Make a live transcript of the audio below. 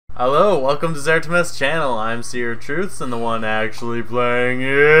Hello, welcome to Zaretameth's channel. I'm Seer Truths, and the one actually playing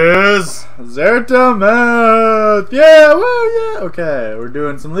is Zaretameth! Yeah, woo, yeah! Okay, we're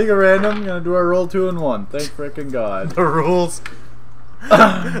doing some League of Random. Gonna do our roll 2 and 1. Thank frickin' God. the rules.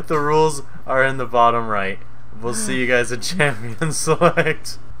 The rules are in the bottom right. We'll see you guys at Champion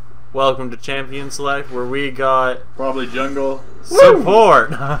Select. Welcome to Champion Select, where we got Probably jungle.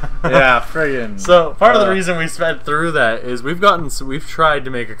 support. Yeah, friggin'. So part of the reason we sped through that is we've tried to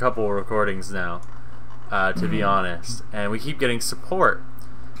make a couple of recordings now, to be honest, and we keep getting support,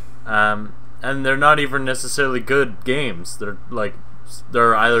 and they're not even necessarily good games. They're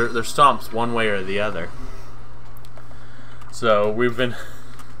stomps one way or the other. So we've been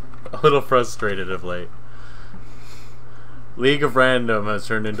a little frustrated of late. League of Random has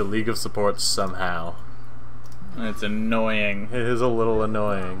turned into League of Supports somehow. It's annoying. It is a little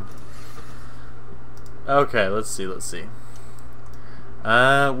annoying. Okay, let's see. We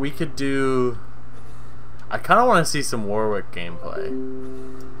could do... I kind of want to see some Warwick gameplay,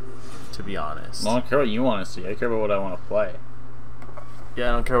 to be honest. I don't care what you want to see. I care about what I want to play. Yeah,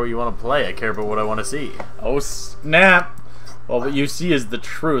 I don't care what you want to play. I care about what I want to see. Oh, snap! Well, what you see is the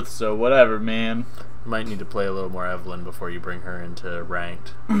truth, so whatever, man. You might need to play a little more Evelyn before you bring her into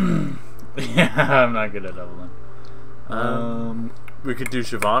ranked. Yeah, I'm not good at Evelyn. We could do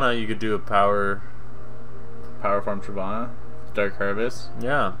Shyvana. You could do a power farm Shyvana. Dark Harvest.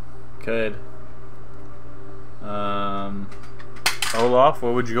 Yeah. Could. Olaf.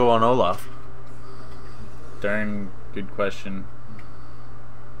 What would you go on Olaf? Darn good question.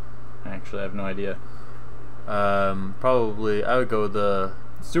 Actually, I have no idea. Probably I would go with the...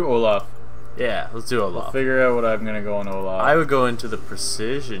 Let's do Olaf. Yeah, let's do Olaf. We'll figure out what I'm gonna go on Olaf. I would go into the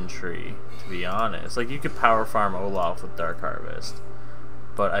precision tree, to be honest. Like, you could power farm Olaf with Dark Harvest,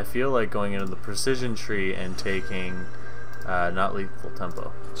 but I feel like going into the precision tree and taking not lethal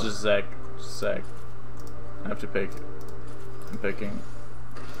tempo. Just a sec. I have to pick. I'm picking.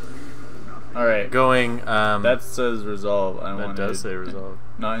 Alright. Going, that says resolve. That does say resolve.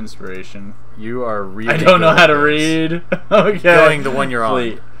 Not inspiration. You are really I don't know good how at to this. read. Okay. Going the one you're on.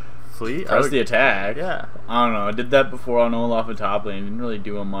 Fleet. Fleet? Press the attack. Yeah. I don't know. I did that before on Olaf and top lane. Didn't really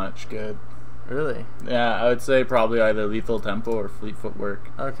do him much good. Really? Yeah, I would say probably either lethal tempo or fleet footwork.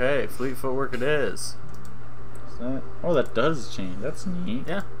 Okay, fleet footwork it is. Oh, that does change. That's neat.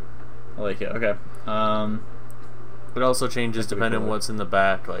 Yeah. I like it. Okay. It also changes depending on what's in the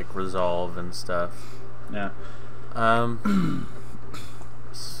back, like resolve and stuff. Yeah. No,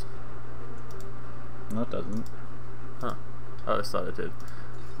 it doesn't. Huh. I always thought it did.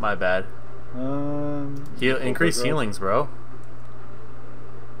 My bad. Increase healings, bro.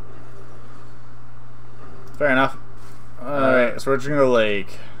 Fair enough. Alright, so we're just gonna go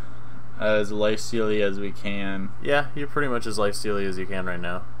like as lifestealy as we can. Yeah, you're pretty much as lifestealy as you can right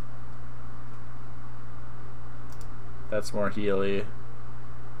now. That's more healy.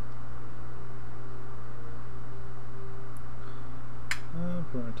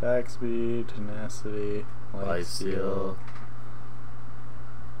 Attack speed, tenacity, lifesteal.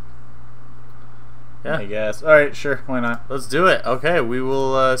 Yeah, I guess. Alright, sure, why not? let's do it. Okay, we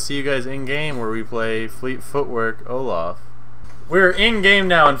will see you guys in game where we play Fleet Footwork Olaf. We're in game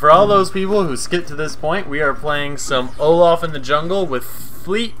now, and for all those people who skipped to this point, we are playing some Olaf in the jungle with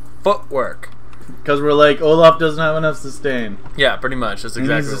Fleet Footwork. Because we're like, Olaf doesn't have enough sustain. Yeah, pretty much. That's exactly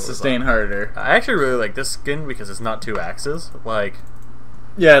He needs what to we're sustain playing. harder. I actually really like this skin because it's not 2 axes. Like,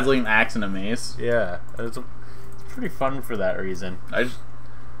 Yeah, it's like an axe and a mace. yeah, it's pretty fun for that reason. I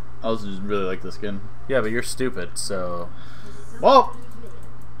also just really like the skin. Yeah, but you're stupid, so... Well,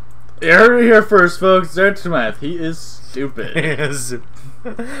 you heard it here first, folks. Zaretameth, he is stupid. Yes.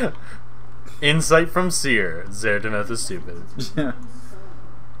 Insight from Seer. Zaretameth is stupid. Yeah.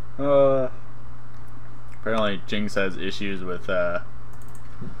 Apparently Jinx has issues with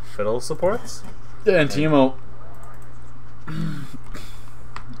Fiddle supports? and Teemo.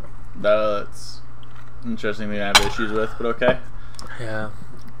 That's interesting thing I have issues with, but okay. Yeah,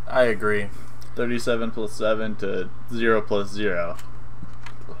 I agree. 37 plus 7 to 0 plus 0.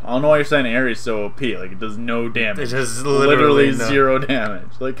 I don't know why you're saying Ares is so OP. Like, it does no damage. It does literally no. 0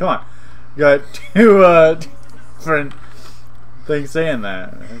 damage. Like, come on. You got two different things saying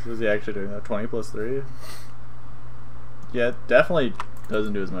that. Was he actually doing that? 20 plus 3? Yeah, it definitely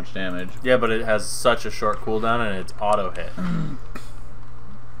doesn't do as much damage. Yeah, but it has such a short cooldown and it's auto hit.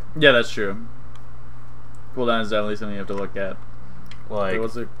 Yeah, that's true. Cooldown is definitely something you have to look at. Like,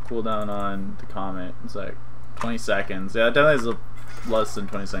 What's the cooldown on the Comet? It's like 20 seconds. Yeah, it definitely is less than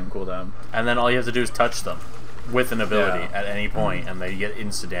 20-second cooldown. and then all you have to do is touch them with an ability at any point, and they get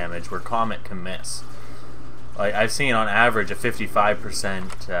insta damage where Comet can miss. Like I've seen on average a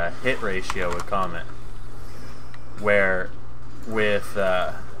 55% hit ratio with Comet, where with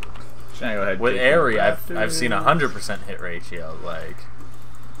Go ahead, with Airy I've seen 100% hit ratio. Like,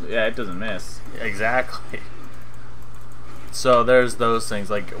 yeah, it doesn't miss. Exactly. So there's those things.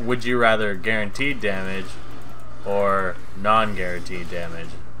 Like, would you rather guaranteed damage or non-guaranteed damage?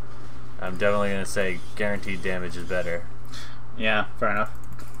 I'm definitely gonna say guaranteed damage is better. Yeah, fair enough.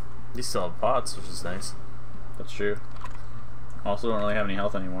 You still have pots, which is nice. That's true. Also, don't really have any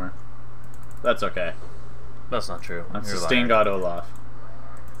health anymore. That's okay. That's not true. I'm You're Sustain lying. God Olaf.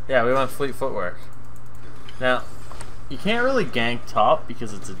 Yeah, we went Fleet Footwork. Now, you can't really gank top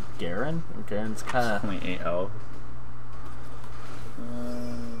because it's a Garen. And Garen's kind of... Only 8 health.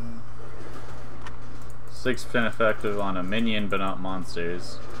 6% effective on a minion, but not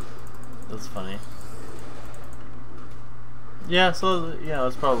monsters. That's funny. Yeah, so yeah,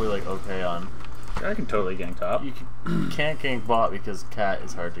 that's probably like okay on. I can totally gank top. You can't gank bot because cat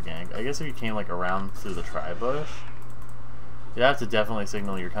is hard to gank. I guess if you came like around through the tri-bush, you'd have to definitely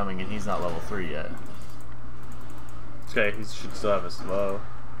signal you're coming, and he's not level 3 yet. Okay, he should still have a slow.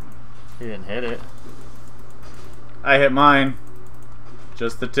 He didn't hit it. I hit mine.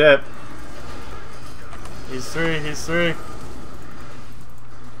 Just the tip. He's 3. He's 3.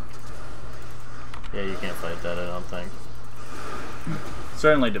 Yeah, you can't fight that, I don't think.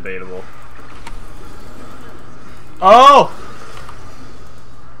 Certainly debatable. Oh!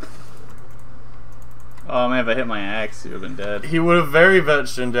 Oh man, if I hit my axe, he would have been dead. He would have very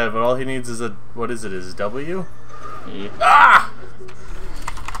much been dead, but all he needs is a... What is it? Is W? Yeah. Ah!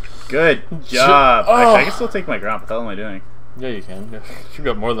 Good job. Oh. Actually, I can still take my ground. What the hell am I doing? Yeah, you can. Yeah. You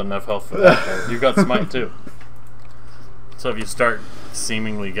got more than enough health for that. You've got smite too. So if you start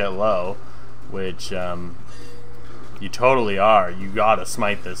seemingly get low, which you totally are, you gotta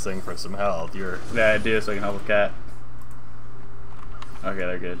smite this thing for some health. You're... Yeah, I do, so I can help with cat. Okay,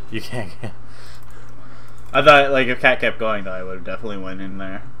 they're good. You can't... I thought, like, if cat kept going, though, I would have definitely went in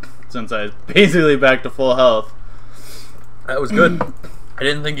there. Since I was basically back to full health. That was good. I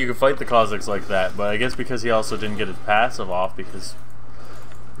didn't think you could fight the Kha'Zix like that, but I guess because he also didn't get his passive off because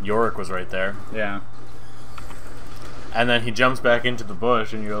Yorick was right there. Yeah. And then he jumps back into the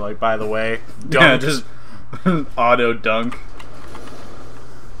bush, and you're like, by the way, dunk. Yeah, just auto dunk.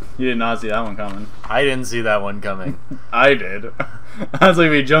 You did not see that one coming. I didn't see that one coming. I did. I was like,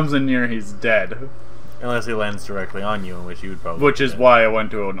 if he jumps in near, he's dead. Unless he lands directly on you, in which you would probably... Which is why I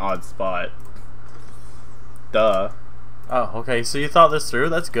went to an odd spot. Duh. Oh, okay, so you thought this through?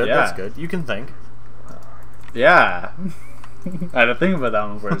 That's good, Yeah. that's good. You can think. Yeah. I had to think about that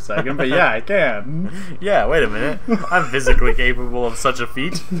one for a second, but yeah, I can. Yeah, wait a minute. I'm physically capable of such a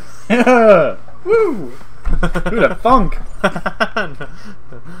feat. Yeah. Woo! Who'd have thunk?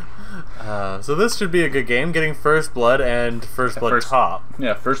 So this should be a good game. Getting first blood and first blood top.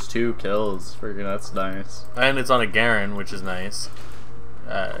 Yeah, first 2 kills. Freaking, that's nice. And it's on a Garen, which is nice.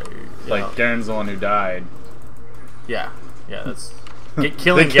 Like, Garen's the one who died. Yeah, that's...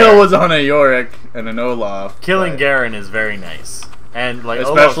 Killing the kill Garen. was on a Yorick and an Olaf. Killing Garen is very nice. And, like,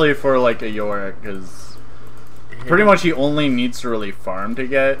 especially Olaf, for, like, a Yorick, because pretty much he only needs to really farm to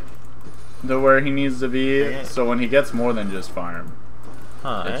get to where he needs to be. Yeah. So when he gets more than just farm,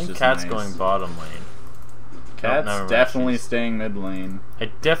 I it's think just Cat's nice. going bottom lane. Cat's never mind, definitely she's- staying mid lane.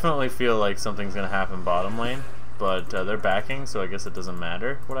 I definitely feel like something's going to happen bottom lane, but they're backing, so I guess it doesn't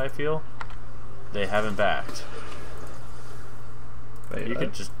matter what I feel. They haven't backed. Wait, You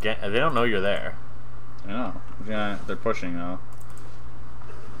could just get... They don't know you're there. I know. Yeah, they're pushing though.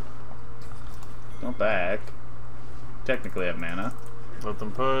 Don't back. Technically have mana. Let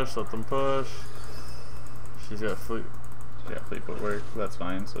them push, let them push. She's got fleet. Yeah, fleet footwork. That's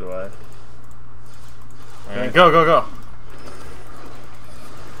fine. So do I. And Okay. go, go, go.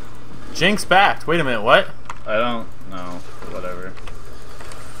 Jinx backed. Wait a minute, what? I don't know. Whatever.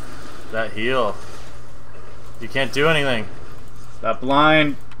 That heal. You can't do anything. That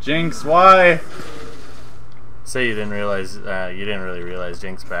blind Jinx. Why? Say you didn't realize, you didn't really realize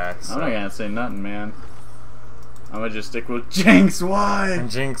Jinx backed. So. I'm not gonna say nothing, man. I'm gonna just stick with Jinx. Why?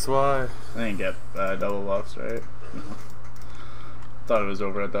 And Jinx, why? I didn't get double buffs, right? No. Thought it was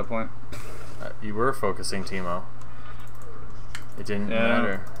over at that point. You were focusing Teemo. It didn't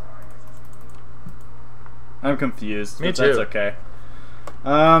matter. I'm confused. Me but too. That's okay.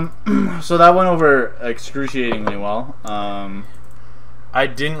 So that went over excruciatingly well. I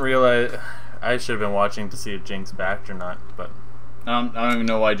didn't realize... I should have been watching to see if Jinx backed or not, but... I don't even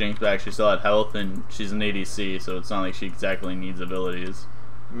know why Jinx back. She still had health, and she's an ADC, so it's not like she exactly needs abilities.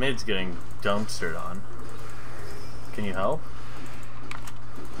 Mid's getting dumpstered on. Can you help?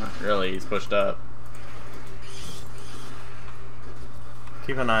 Not really. He's pushed up.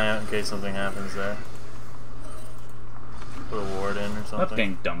 Keep an eye out in case something happens there. Put a ward in or That's something.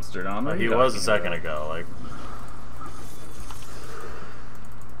 getting dumpstered on. He was a second ago. Like.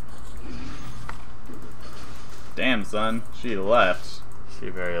 Damn, son. She left. She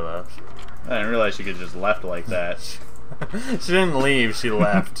very left. I didn't realize she could just left like that. She didn't leave, she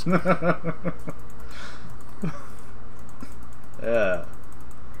left. Yeah.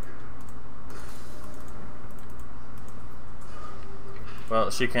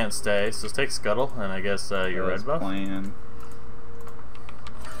 Well, she can't stay, so take Scuttle, and I guess your red buff. Plan.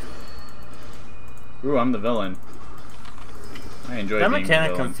 Ooh, I'm the villain. I enjoy That being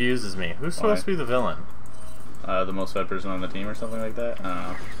mechanic the villain. confuses me. Who's supposed to be the villain? The most fed person on the team or something like that? I don't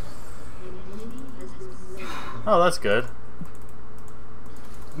know. Oh, that's good.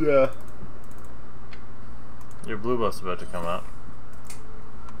 Yeah. Your blue buff's about to come up.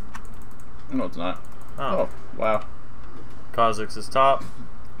 No, it's not. Oh. Wow. Kha'Zix is top.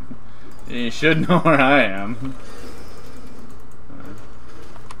 You should know where I am.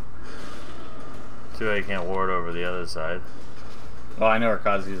 Too bad you can't ward over the other side. Well, I know where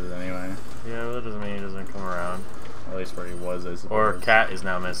Kha'Zix is anyway. Yeah, but that doesn't mean he doesn't come around. At least where he was, I suppose. Or Cat is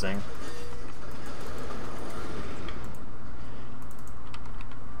now missing.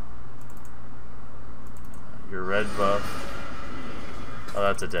 Your red buff. Oh,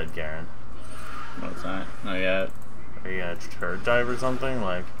 that's a dead Garen. No, it's not. Not yet. Are you gonna turret dive or something?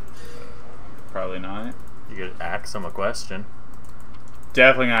 Like, Probably not. you could ask him a question.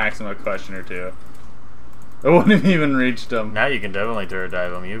 Definitely gonna ask him a question or two. I wouldn't have even reached him. Now you can definitely turret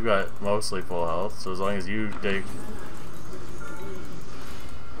dive him. You've got mostly full health, so as long as you dig.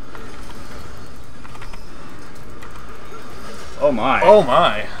 Oh my. Oh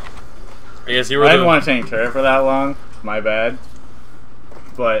my! I guess you were. I didn't want to tank turret for that long. My bad.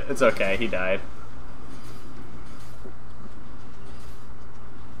 But it's okay. He died.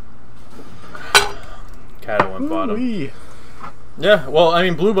 Cat went bottom. Ooh-wee. Yeah, well, I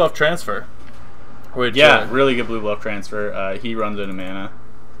mean, blue buff transfer. Which, Yeah, really good blue buff transfer. He runs into mana.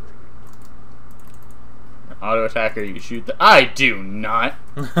 Auto attacker, you can shoot the. I do not.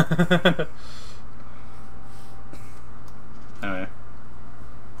 Anyway.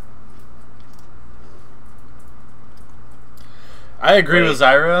 I agree with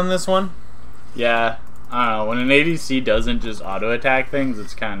Zyra on this one. Yeah, I don't know. When an ADC doesn't just auto attack things,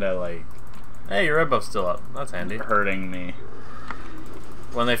 it's kind of like Hey, your red buff's still up. That's handy. hurting me.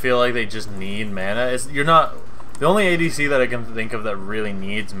 When they feel like they just need mana, you're not the only ADC that I can think of that really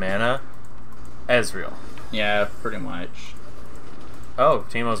needs mana. Ezreal. Yeah, pretty much. Oh,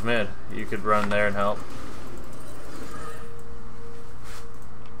 Teemo's mid. You could run there and help.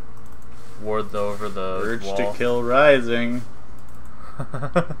 Ward over the Urge wall. to kill rising.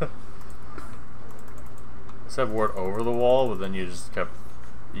 Said ward over the wall, but then you just kept.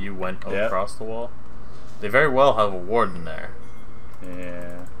 You went Yep. across the wall. They very well have a ward in there.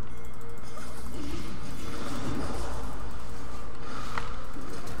 Yeah.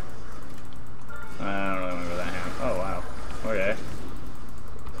 I don't really want to go that ham. Oh wow. Okay.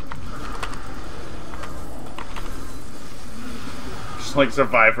 Just like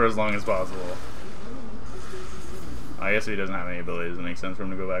survive for as long as possible. I guess if he doesn't have any abilities, it makes sense for him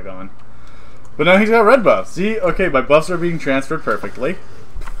to go back on. But now he's got red buffs. See? Okay, my buffs are being transferred perfectly.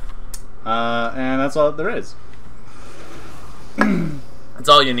 And that's all there is. That's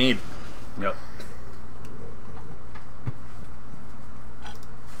all you need. Yep.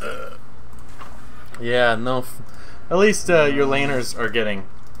 Yeah, no. At least your laners are getting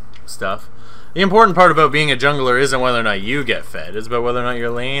stuff. The important part about being a jungler isn't whether or not you get fed. It's about whether or not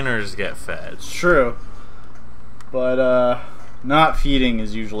your laners get fed. It's true. But, not feeding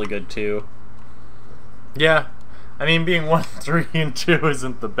is usually good too. Yeah. I mean, being 1-3 and 2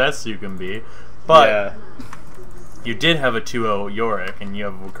 isn't the best you can be. But yeah. you did have a 2-0 Yorick, and you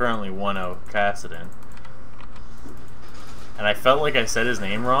have currently 1-0 Kassadin. And I felt like I said his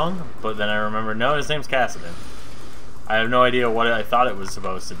name wrong, but then I remembered, no, his name's Kassadin. I have no idea what I thought it was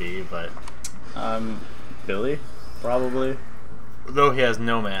supposed to be, but... Billy? Probably. Though he has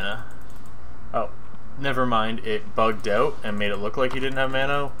no mana. Oh, never mind. It bugged out and made it look like he didn't have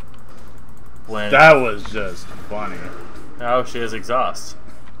mana. When... That was just funny. Oh, she has exhaust.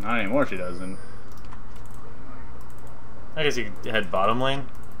 Not anymore, she doesn't. I guess you could head bottom lane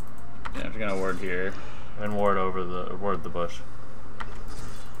Yeah, I'm just gonna ward here. and ward the bush.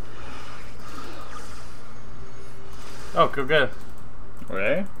 Oh, good.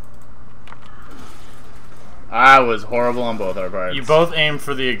 Okay. I was horrible on both our parts. You both aimed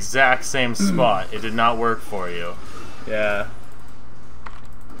for the exact same spot. It did not work for you. Yeah.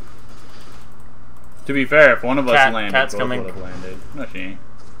 To be fair, if one of us landed, Cat's both coming. would have landed. No, she ain't.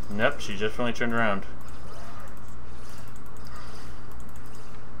 Nope, she just finally turned around.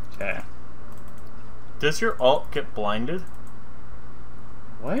 Okay. Does your alt get blinded?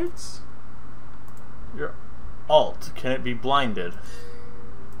 What? Your alt, can it be blinded?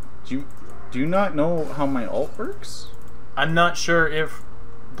 Do you not know how my alt works? I'm not sure if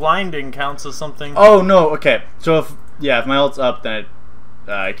blinding counts as something. Oh no, okay. So if my alt's up, then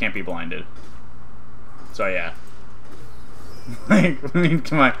it can't be blinded. So yeah. Like, I mean,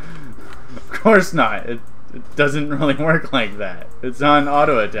 come on. Of course not. It doesn't really work like that. It's on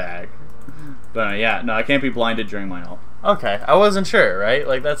auto attack. But yeah, no, I can't be blinded during my alt. Okay, I wasn't sure, right?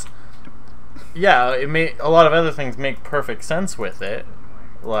 Like that's, yeah, a lot of other things make perfect sense with it,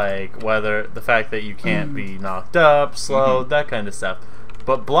 like whether the fact that you can't be knocked up, slowed, that kind of stuff.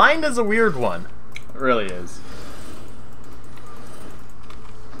 But blind is a weird one. It really is.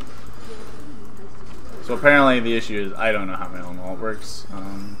 So apparently the issue is I don't know how my own alt works. I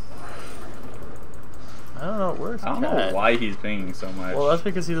don't know. Where's I don't Cat? know why he's pinging so much. Well, that's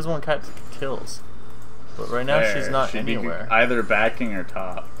because he doesn't want Cat to kills. But right now she's not anywhere. Either backing or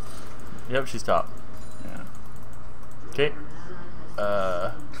top. Yep, she's top. Yeah. Okay.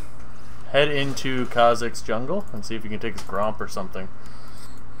 Head into Kazakh's jungle and see if you can take his Gromp or something.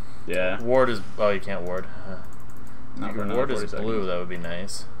 Yeah. Ward is... Oh, you can't ward. Not for Ward another is 40 blue, seconds. that would be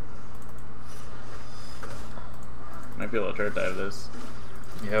nice. Might be able to turret dive this.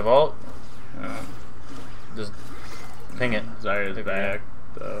 You have ult? Uh, Just ping it. Zarya's Pick it back,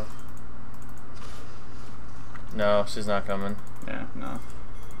 though. No, she's not coming. Yeah, no.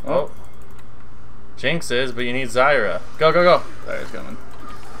 Oh. Jinx is, but you need Zyra. Go, go, go. Zarya's coming.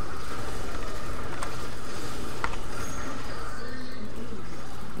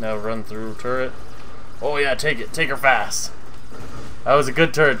 Now run through turret. Oh yeah, take it. Take her fast. That was a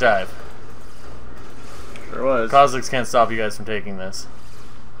good turret dive. Sure was. Kazakhs can't stop you guys from taking this.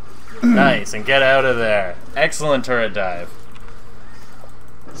 Nice, and get out of there. Excellent turret dive.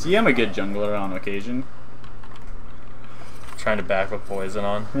 See, I'm a good jungler on occasion. Trying to back with poison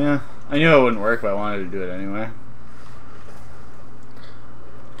on. Yeah. I knew it wouldn't work, but I wanted to do it anyway.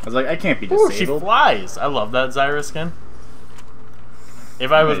 I was like, I can't be Ooh, she disabled. flies. I love that Zyra skin.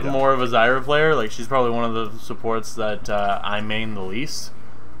 If I was more of a Zyra player, like she's probably one of the supports that I main the least.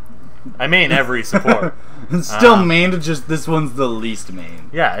 I main every support. Still main, just this one's the least main.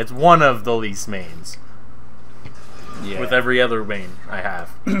 Yeah, it's one of the least mains. Yeah. With every other main I have.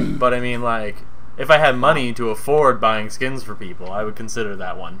 But I mean, like, if I had money to afford buying skins for people, I would consider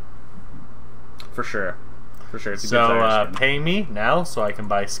that one. For sure. For sure. It's a good So, Zyra skin. pay me now so I can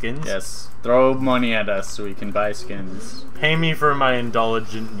buy skins. Yes. Throw money at us so we can buy skins. Pay me for my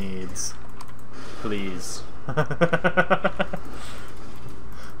indulgent needs. Please.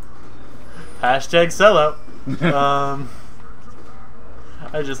 Hashtag sellout.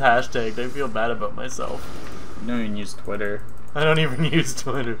 I just hashtagged. I feel bad about myself. You don't even use Twitter. I don't even use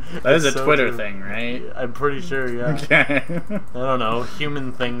Twitter. That is It's a so Twitter true. thing, right? I'm pretty sure, yeah. Okay. I don't know.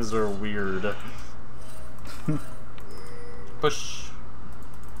 Human things are weird. Push.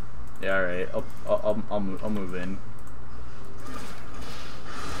 Yeah, alright. I'll move in.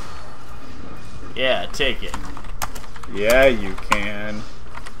 Yeah, take it. Yeah, you can.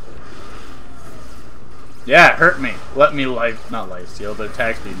 Yeah, hurt me. Let me not life steal, but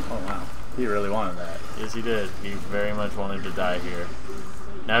attack speed. Oh wow, he really wanted that. Yes, he did. He very much wanted to die here.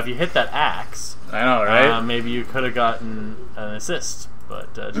 Now, if you hit that axe, I know, right? maybe you could have gotten an assist,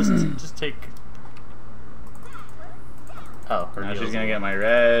 but just take. Oh, her Now heal's she's gonna low. get my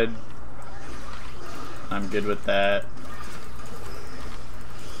red. I'm good with that.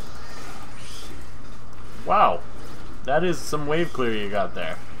 Wow, that is some wave clear you got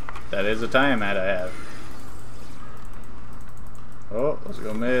there. That is a time at I have. Oh, let's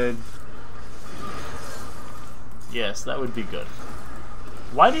go mid. Yes, that would be good.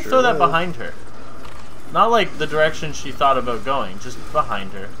 Why did you Sure throw that will. behind her? Not like the direction she thought about going, just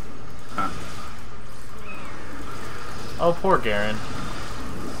behind her. Huh. Oh, poor Garen.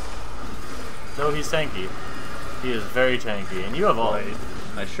 Though he's tanky. He is very tanky, and you have all. Right.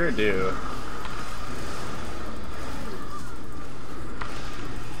 I sure do.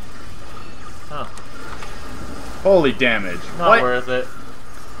 Huh. Holy damage. Not What? worth it.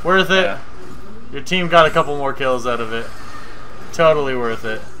 Worth it. Yeah. Your team got a couple more kills out of it. Totally worth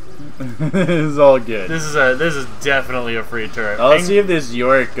it. This is all good. This is definitely a free turret. Let's see if this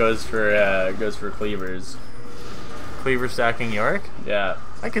Yorick goes for cleavers. Cleaver stacking Yorick? Yeah.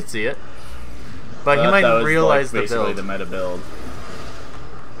 I could see it. But he That might was, realize like, the basically build. the meta build.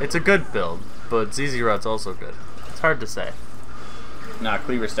 It's a good build, but ZZ Rot's also good. It's hard to say. Nah,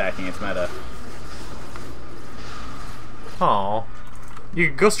 cleaver stacking, it's meta. Aw. You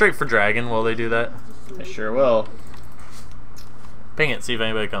can go straight for dragon while they do that. I sure will. Ping it, see if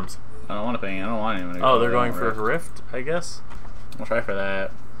anybody comes. I don't want to ping. I don't want anyone to go. Oh, they're going for Rift, I guess? We'll try for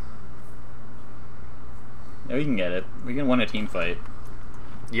that. Yeah, we can get it. We can win a team fight.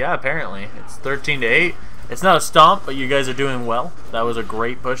 Yeah, apparently. It's 13-8. It's not a stomp, but you guys are doing well. That was a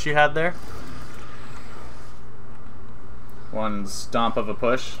great push you had there. One stomp of a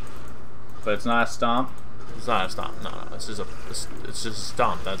push, but it's not a stomp. It's not a stomp. No, it's just a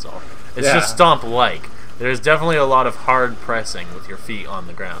stomp. That's all. It's Yeah. just stomp-like. There's definitely a lot of hard pressing with your feet on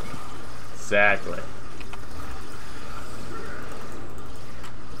the ground. Exactly.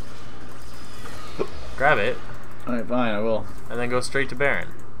 Grab it, Alright, fine, I will. and then go straight to Baron.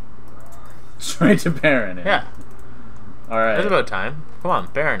 Straight to Baron. Yeah. Alright. It's about time. Come on,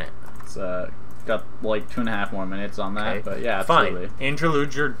 Baron it. It's got like 2.5 more minutes on that, Okay. but yeah, Fine. absolutely.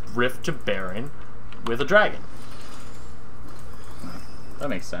 Interlude your Rift to Baron with a dragon. That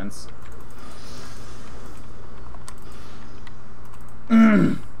makes sense.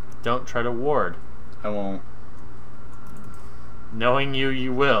 Don't try to ward. I won't. Knowing you,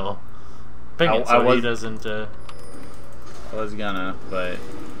 you will. Ping it I so was- he doesn't... I was gonna, but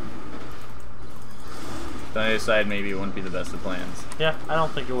then I decided maybe it wouldn't be the best of plans. Yeah, I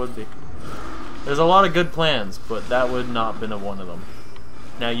don't think it would be. There's a lot of good plans, but that would not been one of them.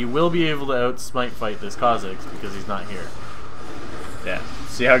 Now, you will be able to out-smite fight this Kha'Zix because he's not here. Yeah.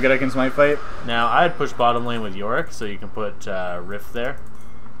 See how good I can smite fight? Now, I'd push bottom lane with Yorick, so you can put Rift there.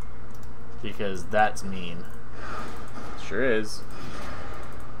 Because that's mean. Sure is.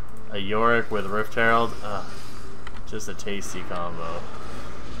 A Yorick with Rift Herald, just a tasty combo.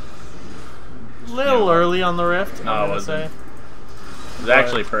 Little Yeah. early on the Rift, No, I'm it gonna wasn't. say. It was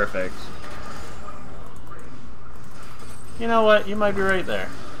actually perfect. You know what? You might be right there.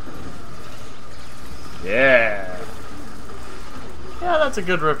 Yeah. Yeah, that's a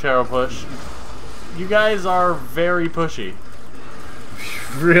good Rift Herald push. You guys are very pushy.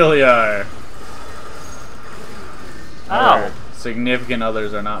 Really are. Ow! Our significant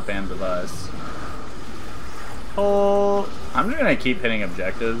others are not fans of us. Oh, I'm just gonna keep hitting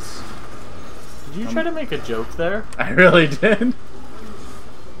objectives. did you try to make a joke there? I really did.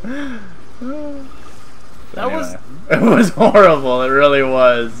 That was... It was horrible. It really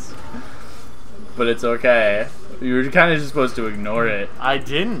was. But it's okay. You were kind of just supposed to ignore it. I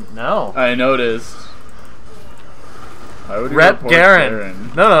didn't know. I noticed. Why would you Rep report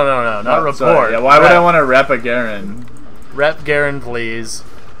Garen. No, not Oh, report. sorry. Yeah, why would Rep. I want to rep a Garen? Rep Garen, please.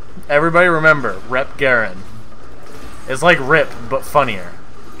 Everybody remember, Rep Garen. It's like Rip, but funnier.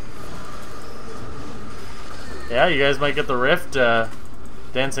 Yeah, you guys might get the Rift,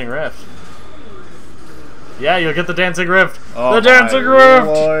 Dancing Rift. Yeah, you'll get the Dancing Rift. Oh, the Dancing my Rift!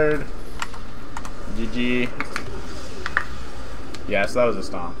 Lord. GG. Yes, that was a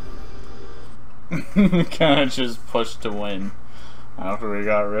stomp. Kind of just pushed to win. After we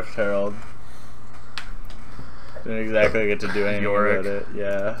got Rift Herald. Didn't exactly get to do anything Yorick. about it.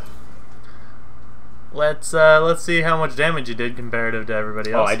 Yeah. Let's see how much damage you did comparative to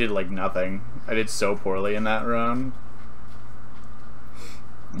everybody Oh, else. I did like nothing. I did so poorly in that round.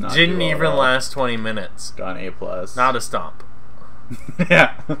 Not Didn't do well even at all. last 20 minutes. Got an A+. Not a stomp.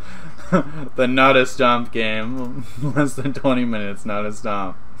 Yeah. The not a stomp game. Less than 20 minutes, not a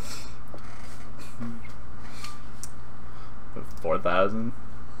stomp. 4,000.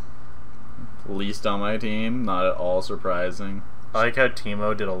 Least on my team, not at all surprising. I like how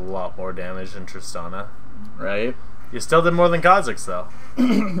Teemo did a lot more damage than Tristana. Right? You still did more than Kha'Zix, though.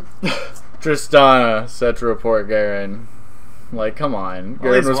 Tristana, set to report Garen. Like, come on.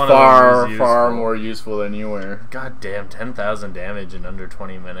 Well, at Garen least was one of them far, was far useful. more useful than you were. God damn, 10,000 damage in under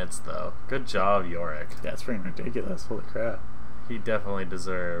 20 minutes, though. Good job, Yorick. That's freaking ridiculous. Holy crap. He definitely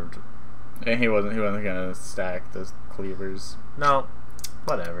deserved. And he wasn't gonna stack those cleavers. No,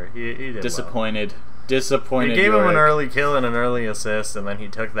 whatever. He did Disappointed. well. Disappointed. We gave him an Yorick. early kill and an early assist, and then he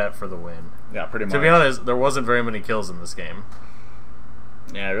took that for the win. Yeah, pretty much. To be honest, there wasn't very many kills in this game.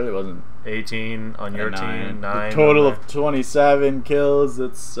 Yeah, it really wasn't. 18 on your team, 9. A total on of 27 kills.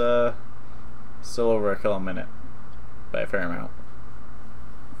 It's still over a kill a minute by a fair amount.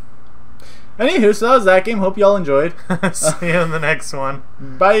 Anywho, so that was that game. Hope y'all enjoyed. there. See you in the next one.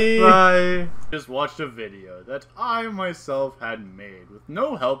 Bye. Bye. Just watched a video that I myself had made with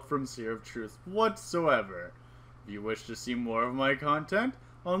no help from Seer of Truth whatsoever. If you wish to see more of my content,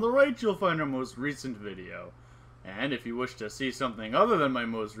 on the right you'll find our most recent video. And if you wish to see something other than my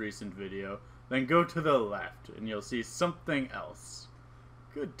most recent video, then go to the left and you'll see something else.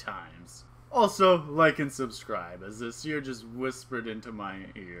 Good times. Also, like and subscribe, as this Seer just whispered into my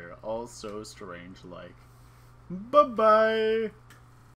ear, all so strange like. Bye-bye.